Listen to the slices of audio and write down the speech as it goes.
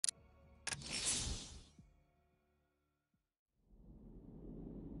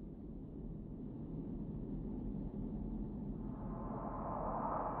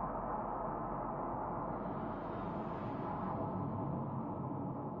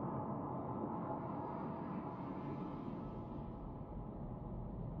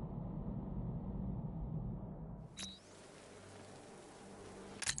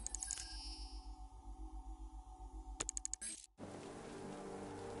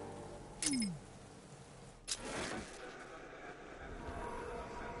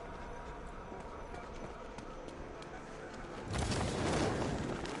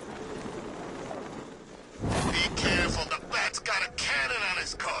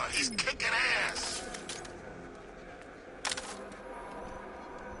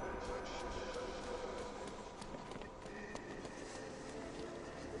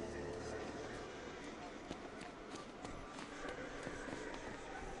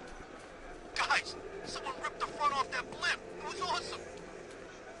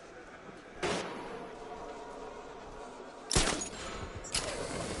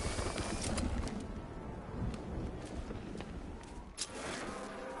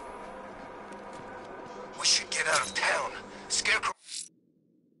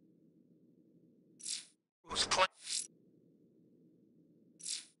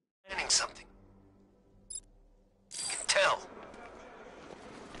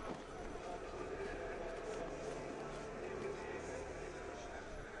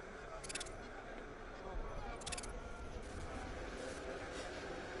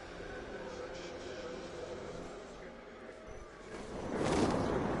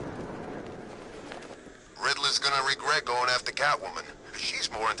Gonna regret going after Catwoman.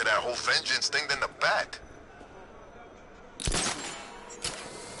 She's more into that whole vengeance thing than the Bat.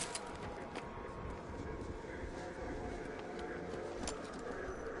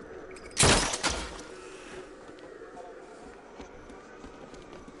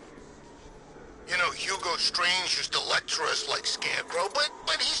 You know, Hugo Strange used to lecture us like Scarecrow, but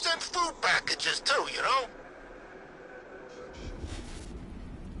he sent food packages too, you know?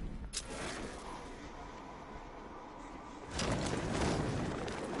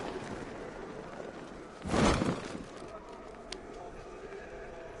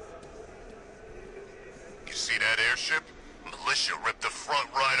 Militia ripped the front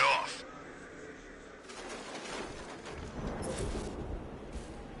right off.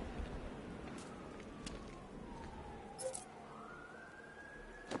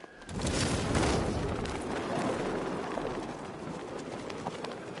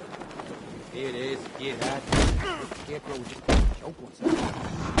 Here it is. Get that. Scarecrow just choke himself.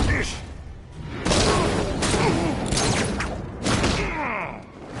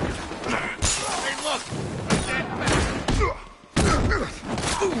 Hey, look!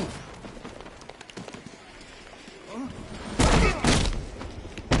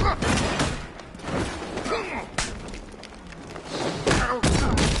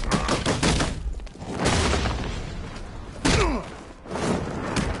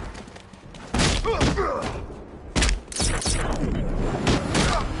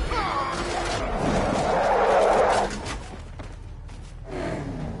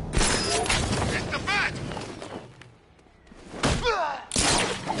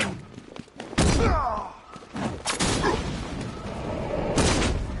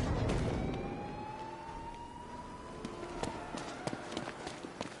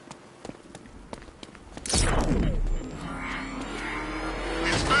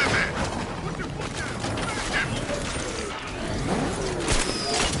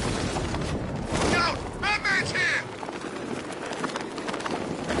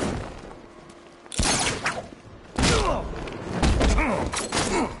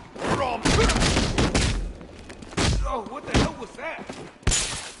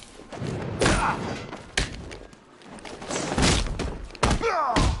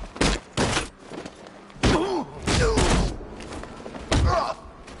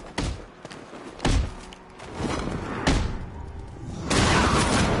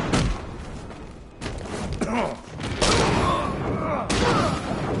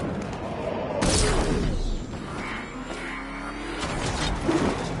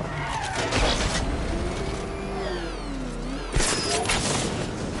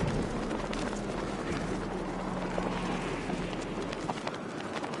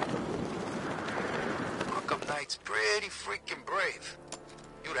 Knight's pretty freaking brave.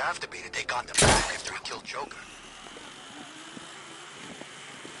 You'd have to be to take on the Bat after he killed Joker.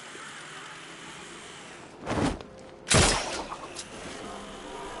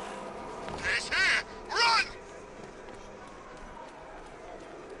 He's here! Run!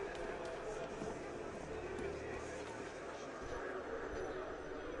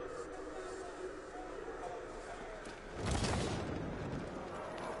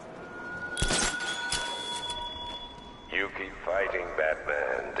 You keep fighting,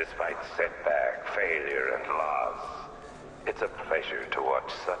 Batman, despite setback, failure, and loss. It's a pleasure to watch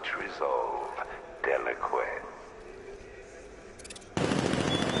such resolve, Delaquette.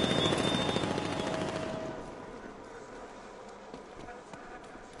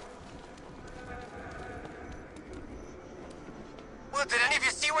 Well, did any of you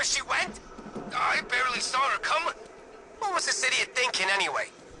see where she went? I barely saw her come. What was this idiot thinking anyway?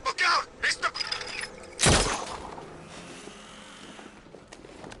 Look out! It's the...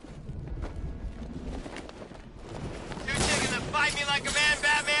 You taking to fight me like a man,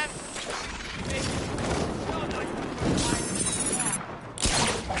 Batman? It's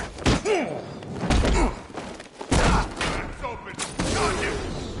open! Got you!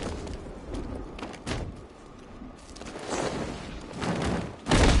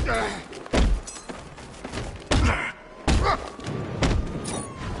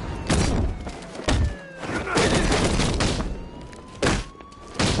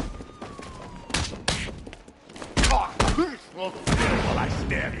 Well, while I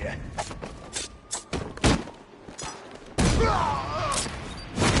stab you.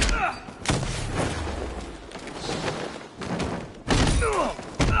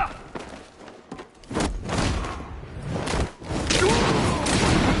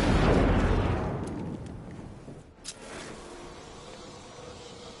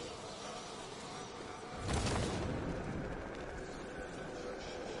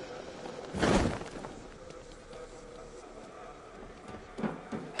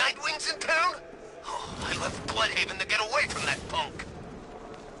 In town? Oh, I left Bloodhaven to get away from that punk.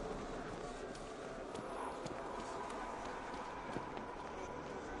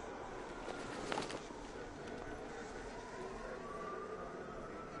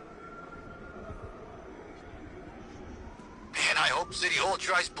 Man, I hope City Hall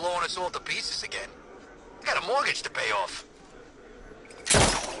tries blowing us all to pieces again. I got a mortgage to pay off.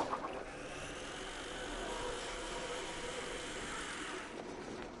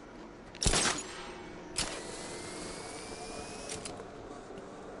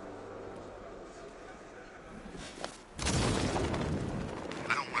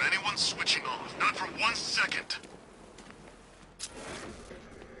 Switching off, not for 1 second.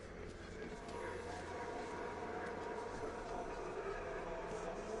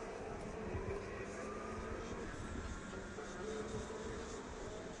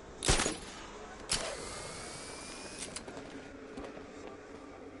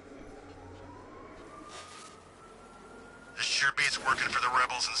 This sure beats working for the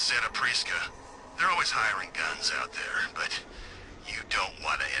rebels in Santa Prisca. They're always hiring guns out there, but you don't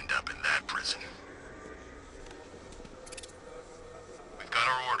want to end up in that prison. We've got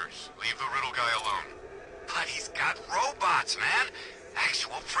our orders. Leave the riddle guy alone. But he's got robots, man.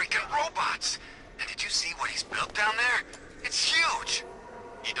 Actual freaking robots. And did you see what he's built down there? It's huge.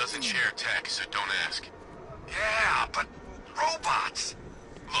 He doesn't share tech, so don't ask. Yeah, but robots.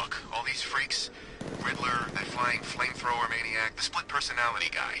 Look, all these freaks, Riddler, that flying flamethrower maniac, the split personality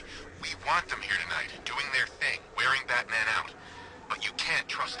guy, we want them here tonight, doing their thing, wearing Batman out. But you can't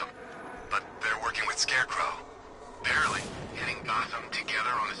trust them. But they're working with Scarecrow. Barely. Hitting Gotham together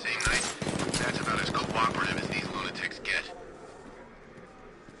on the same night, that's about as cooperative as these lunatics get.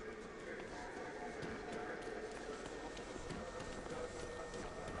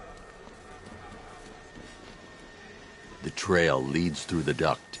 The trail leads through the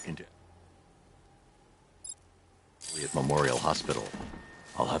duct into at Memorial Hospital.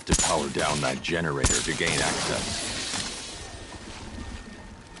 I'll have to power down that generator to gain access.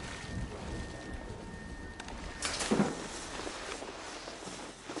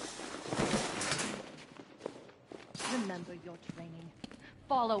 Remember your training.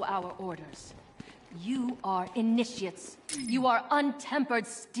 Follow our orders. You are initiates. You are untempered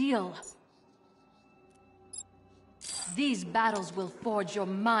steel. These battles will forge your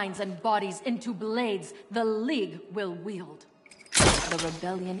minds and bodies into blades the League will wield. The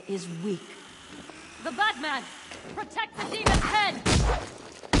rebellion is weak. The Batman! Protect the demon's head!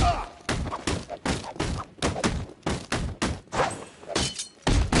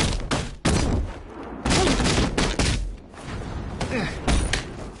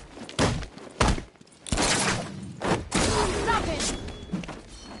 Stop it!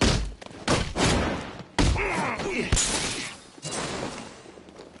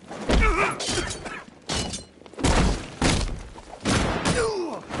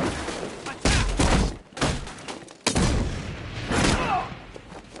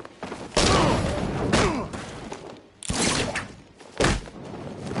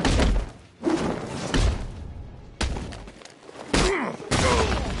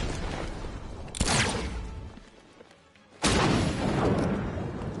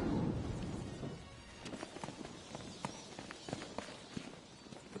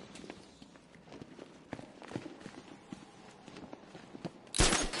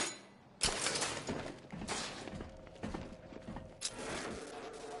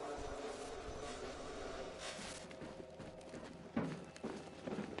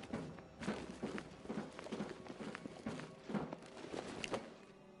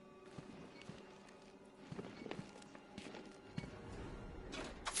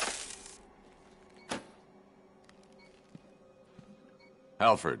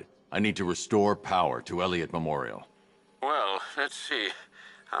 Alfred, I need to restore power to Elliott Memorial. Well, let's see.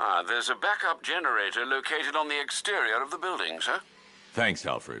 There's a backup generator located on the exterior of the building, sir. Thanks,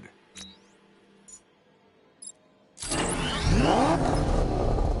 Alfred.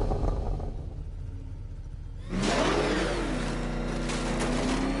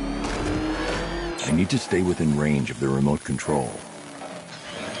 I need to stay within range of the remote control.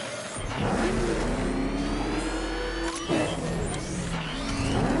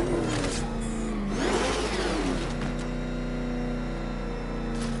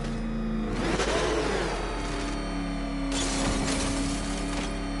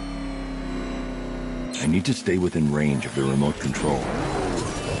 I need to stay within range of the remote control.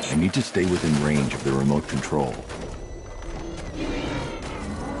 I need to stay within range of the remote control.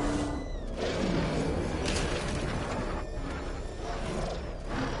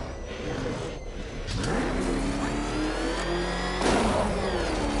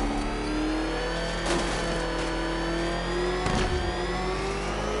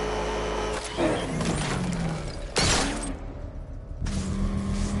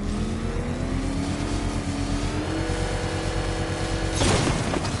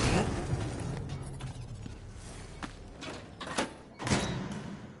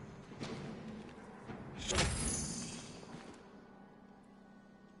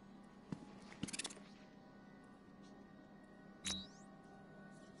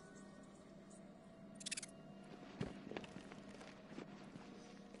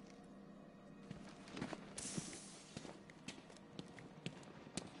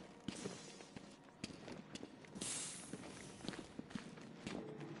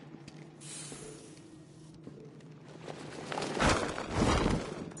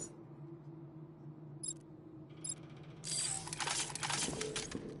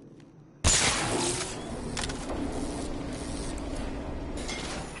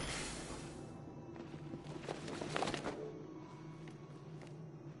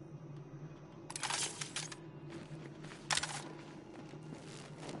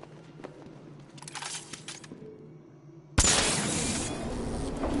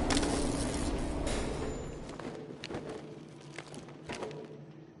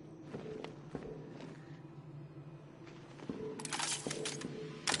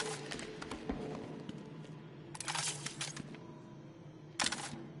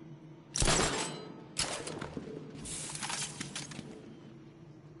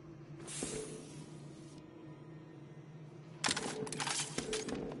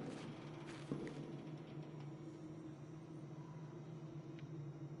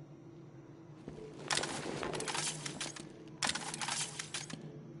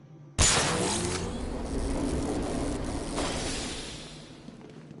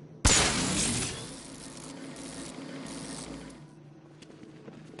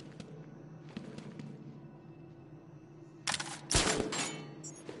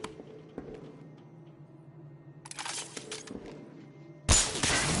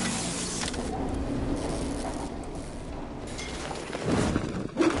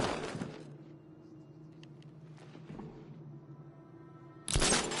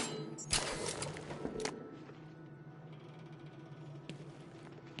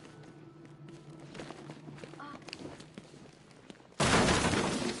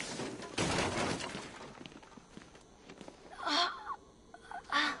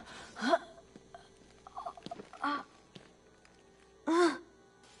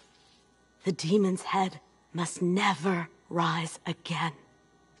 The demon's head must never rise again.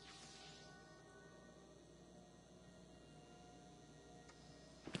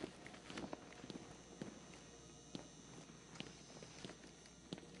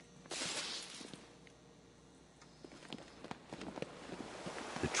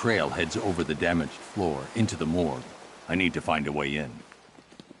 The trail heads over the damaged floor into the morgue. I need to find a way in.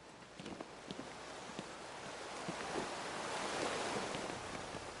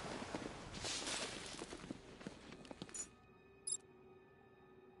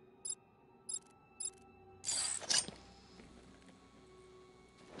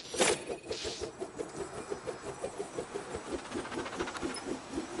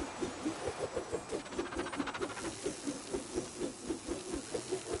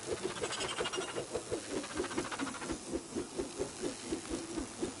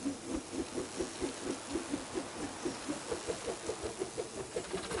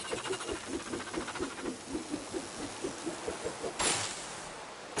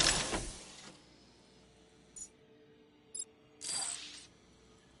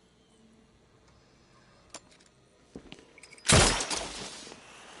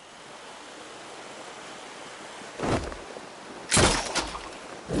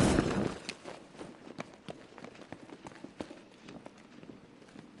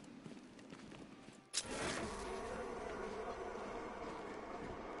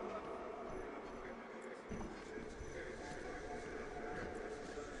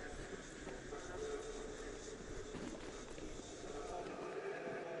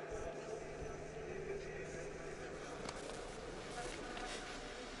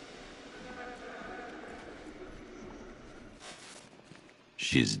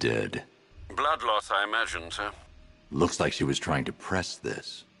 She's dead. Blood loss, I imagine, sir. Looks like she was trying to press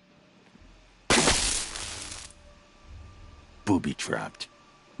this. Booby-trapped.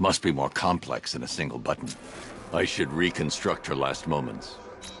 Must be more complex than a single button. I should reconstruct her last moments.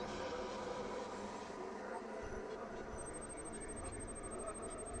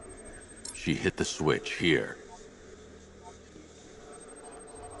 She hit the switch here.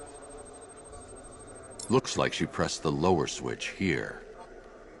 Looks like she pressed the lower switch here.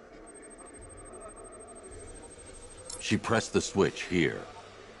 She pressed the switch here.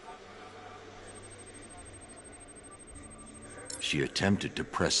 She attempted to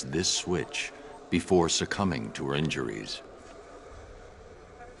press this switch before succumbing to her injuries.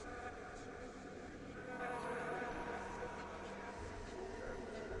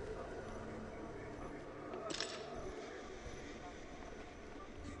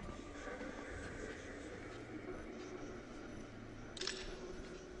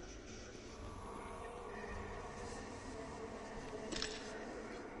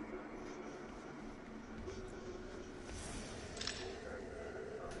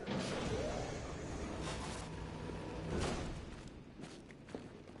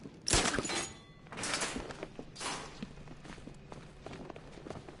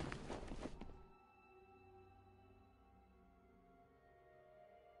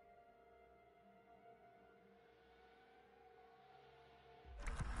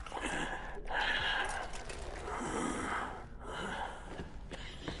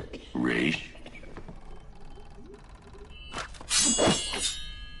 Raish?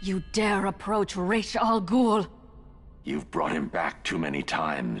 You dare approach Raish Al Ghul? You've brought him back too many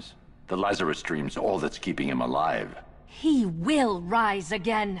times. The Lazarus Stream's all that's keeping him alive. He will rise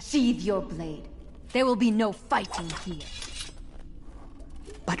again. Sheathe your blade. There will be no fighting here.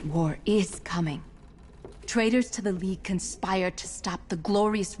 But war is coming. Traitors to the League conspire to stop the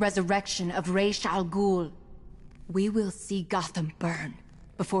glorious resurrection of Raish Al Ghul. We will see Gotham burn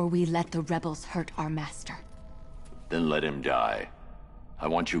before we let the rebels hurt our master. Then let him die. I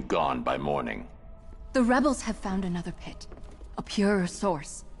want you gone by morning. The rebels have found another pit. A purer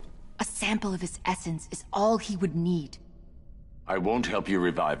source. A sample of his essence is all he would need. I won't help you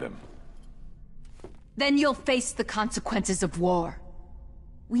revive him. Then you'll face the consequences of war.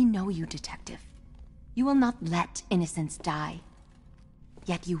 We know you, Detective. You will not let innocents die.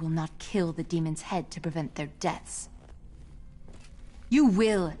 Yet you will not kill the demon's head to prevent their deaths. You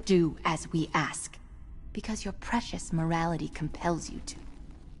will do as we ask, because your precious morality compels you to.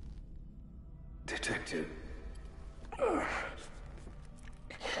 Detective.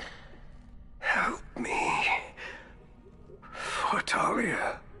 Help me. For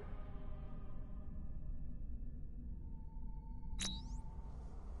Talia.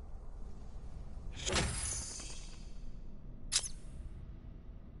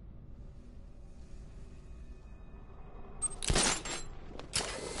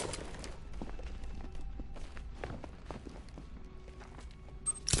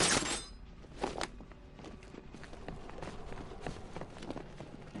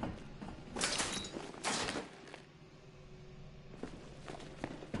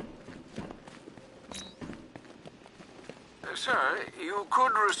 Sir, you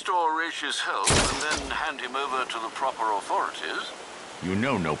could restore Raish's health and then hand him over to the proper authorities. You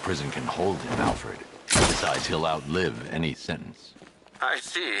know no prison can hold him, Alfred. Besides, he'll outlive any sentence. I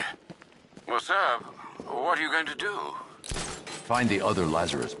see. Well, sir, what are you going to do? Find the other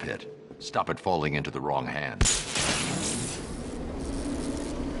Lazarus pit. Stop it falling into the wrong hands.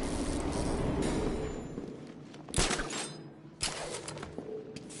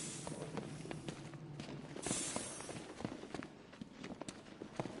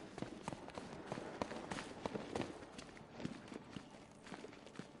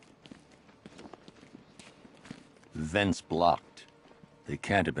 Vents blocked. They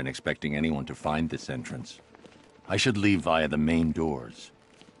can't have been expecting anyone to find this entrance. I should leave via the main doors.